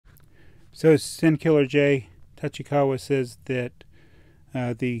So Sin Killer J Tachikawa says that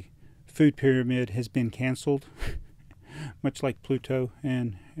the food pyramid has been canceled, much like Pluto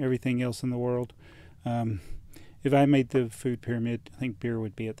and everything else in the world. If I made the food pyramid, I think beer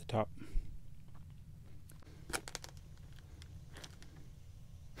would be at the top.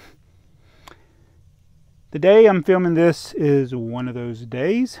 The day I'm filming this is one of those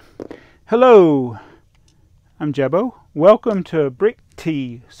days. Hello, I'm Jebbo. Welcome to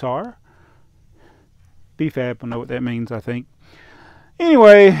BrickTsar. BFAB will know what that means, I think.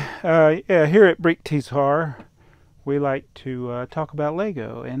 Anyway, yeah, here at BrickTsar, we like to talk about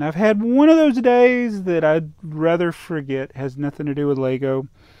Lego. And I've had one of those days that I'd rather forget. Has nothing to do with Lego.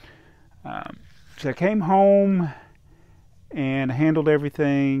 So I came home and handled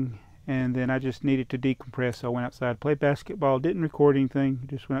everything. And then I just needed to decompress. So I went outside, played basketball, didn't record anything.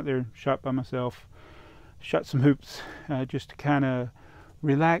 Just went out there, shot by myself, shot some hoops, just to kind of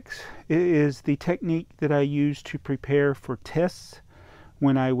relax. It is the technique that I used to prepare for tests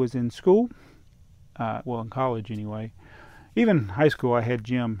when I was in school. Well, in college anyway. Even high school, I had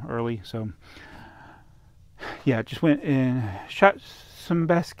gym early. So yeah, just went and shot some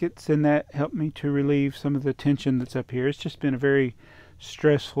baskets, and that helped me to relieve some of the tension that's up here. It's just been a very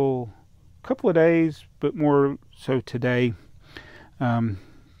stressful couple of days, but more so today. I'm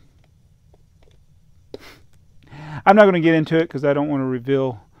not going to get into it because I don't want to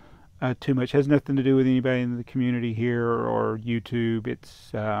reveal too much. It has nothing to do with anybody in the community here or YouTube.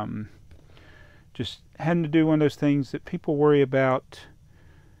 It's just having to do one of those things that people worry about,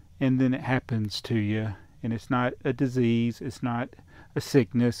 and then it happens to you. And it's not a disease, it's not a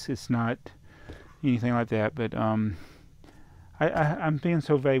sickness, it's not anything like that. But I'm being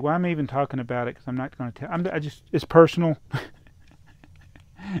so vague. Why am I even talking about it? Because I'm not going to tell. It's personal.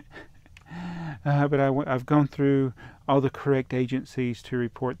 But I've gone through all the correct agencies to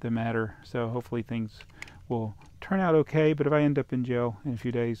report the matter. So hopefully things will turn out okay. But if I end up in jail in a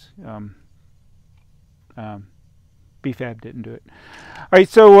few days, BFAB didn't do it. All right,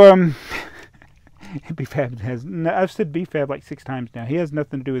 so BFAB has. I've said BFAB like 6 times now. He has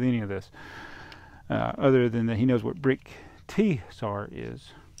nothing to do with any of this, other than that he knows what BrickTsar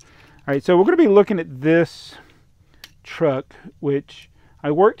is. All right, so we're going to be looking at this truck, which I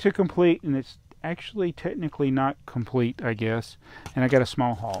worked to complete, and it's actually technically not complete, I guess. And I got a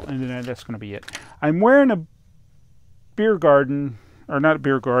small haul, and then that's going to be it. I'm wearing a beer garden, or not a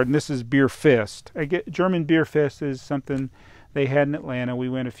beer garden. This is Beer Fest. German Beer Fest is something they had in Atlanta. We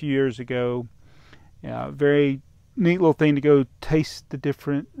went a few years ago. Very neat little thing to go taste the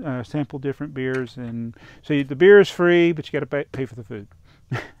different, sample different beers, and so the beer is free, but you got to pay for the food.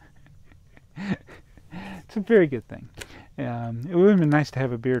 It's a very good thing. It would have been nice to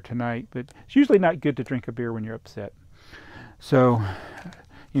have a beer tonight, but it's usually not good to drink a beer when you're upset. So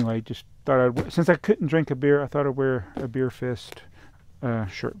anyway, just thought since I couldn't drink a beer, I thought I'd wear a Beer Fest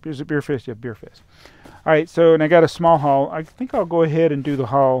shirt. Is it Beer Fest? Yeah, Beer Fest. All right, so and I got a small haul. I think I'll go ahead and do the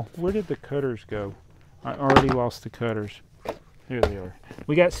haul. Where did the cutters go? I already lost the cutters. Here they are.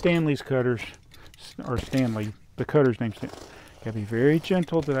 We got Stanley's cutters, or Stanley. The cutter's name's Stanley. Gotta be very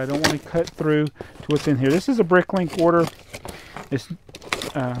gentle that I don't want to cut through to what's in here. This is a Bricklink order. It's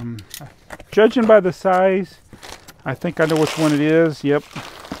judging by the size, I think I know which one it is. Yep.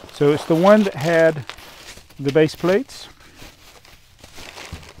 So it's the one that had the base plates.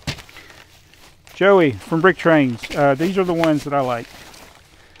 Joey from Brick Trains. These are the ones that I like.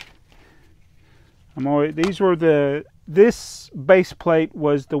 This base plate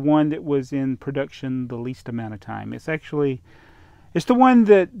was the one that was in production the least amount of time. It's the one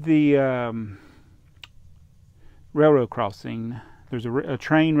that the railroad crossing, there's a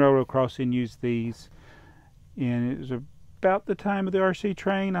train railroad crossing used these, and it was about the time of the RC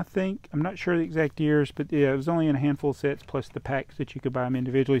train, I think. I'm not sure the exact years, but yeah, it was only in a handful of sets plus the packs that you could buy them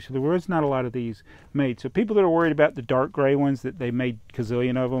individually, so there was not a lot of these made. So people that are worried about the dark gray ones, that they made a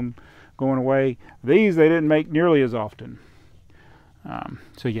gazillion of them going away, these they didn't make nearly as often.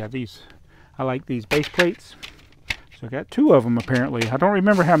 So yeah, I like these base plates. So I got 2 of them apparently. I don't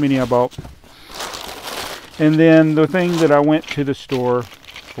remember how many I bought. And then the thing that I went to the store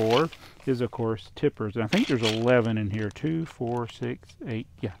for is, of course, tippers. And I think there's 11 in here. 2, 4, 6, 8.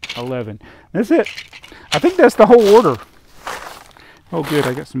 Yeah, 11. That's it. I think that's the whole order. Oh, good.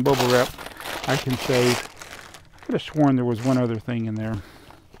 I got some bubble wrap I can save. I could have sworn there was one other thing in there.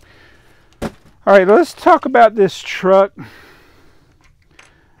 All right, let's talk about this truck.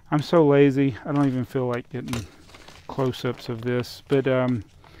 I'm so lazy. I don't even feel like getting close-ups of this. But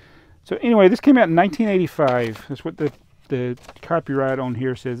so anyway, this came out in 1985. That's what the copyright on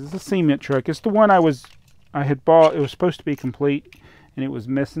here says. It's a cement truck. It's the one I had bought. It was supposed to be complete, and it was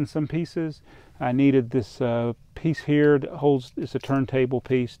missing some pieces. I needed this piece here that holds, it's a turntable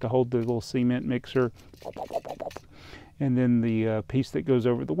piece to hold the little cement mixer. And then the piece that goes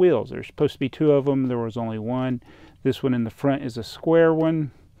over the wheels. There's supposed to be 2 of them. There was only 1. This one in the front is a square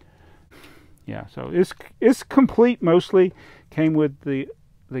one. Yeah, so it's complete mostly. Came with the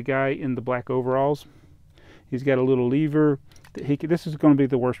guy in the black overalls. He's got a little lever. This is going to be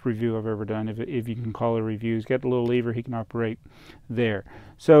the worst review I've ever done, if you can call it a review. He's got the little lever he can operate there.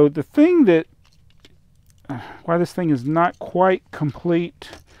 So the thing that, why this thing is not quite complete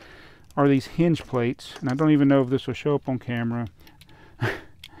are these hinge plates. And I don't even know if this will show up on camera.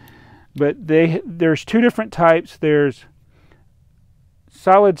 But there's 2 different types. There's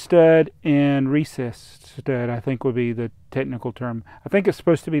solid stud and recessed stud, I think would be the technical term. I think it's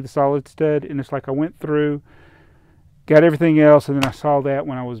supposed to be the solid stud, and it's like I went through, got everything else, and then I saw that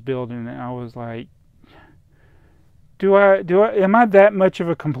when I was building it. I was like, am I that much of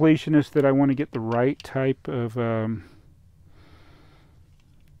a completionist that I want to get the right type of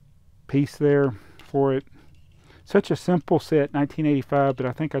piece there for it? Such a simple set, 1985, but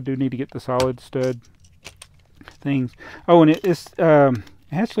I think I do need to get the solid stud things. Oh, and it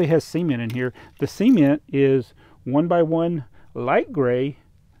actually has cement in here. The cement is 1x1 light gray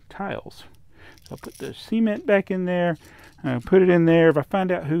tiles. So I'll put the cement back in there, put it in there. If I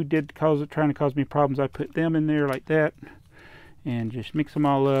find out who trying to cause me problems, I put them in there like that, and just mix them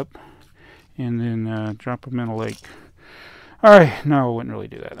all up, and then drop them in a lake. All right, no, I wouldn't really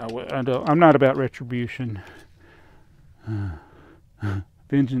do that. I'm not about retribution.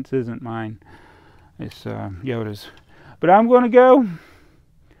 Vengeance isn't mine. It's Yoda's. But I'm going to go.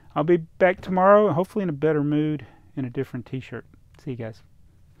 I'll be back tomorrow, hopefully in a better mood, in a different t-shirt. See you guys.